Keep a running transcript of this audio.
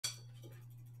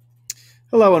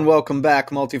Hello and welcome back,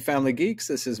 Multifamily Geeks.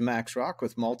 This is Max Rock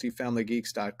with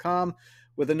MultifamilyGeeks.com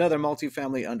with another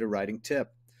multifamily underwriting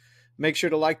tip. Make sure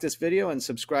to like this video and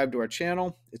subscribe to our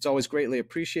channel. It's always greatly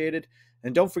appreciated.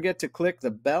 And don't forget to click the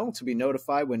bell to be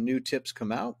notified when new tips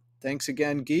come out. Thanks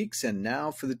again, Geeks. And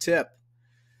now for the tip.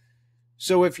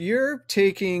 So if you're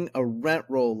taking a rent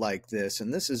roll like this,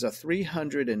 and this is a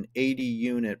 380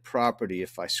 unit property,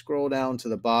 if I scroll down to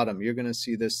the bottom, you're going to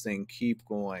see this thing keep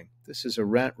going. This is a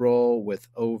rent roll with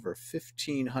over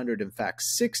 1,500, in fact,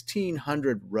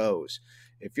 1,600 rows.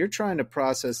 If you're trying to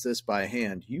process this by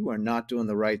hand, you are not doing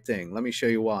the right thing. Let me show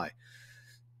you why.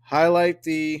 Highlight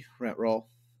the rent roll,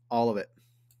 all of it.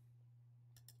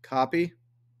 Copy.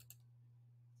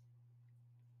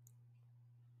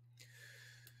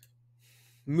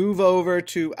 Move over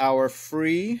to our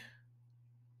free,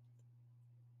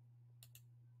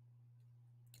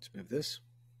 let's move this,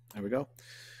 there we go.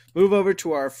 Move over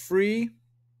to our free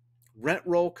rent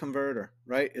roll converter,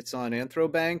 right? It's on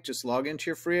AnthroBank. Just log into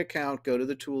your free account, go to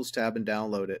the Tools tab and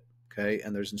download it, okay?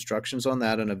 And there's instructions on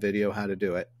that and a video how to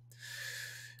do it.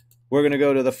 We're going to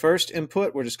go to the first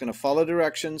input. We're just going to follow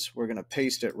directions. We're going to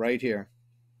paste it right here.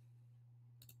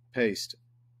 Paste.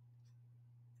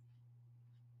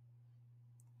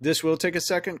 This will take a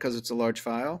second because it's a large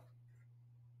file.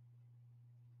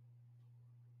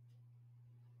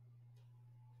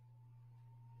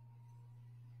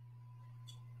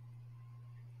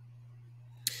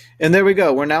 And there we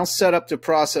go. We're now set up to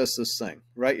process this thing,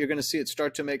 right? You're going to see it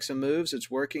start to make some moves. It's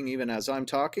working even as I'm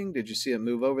talking. Did you see it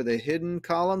move over the hidden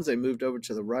columns? They moved over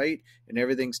to the right, and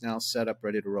everything's now set up,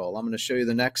 ready to roll. I'm going to show you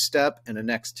the next step in a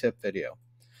next tip video.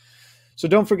 So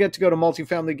don't forget to go to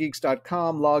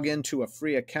MultifamilyGeeks.com, log into a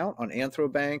free account on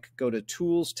AnthroBank, go to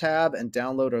Tools tab, and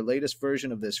download our latest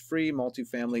version of this free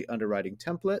multifamily underwriting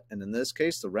template, and in this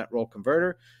case, the rent roll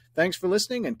converter. Thanks for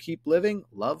listening, and keep living,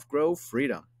 love, grow,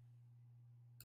 freedom.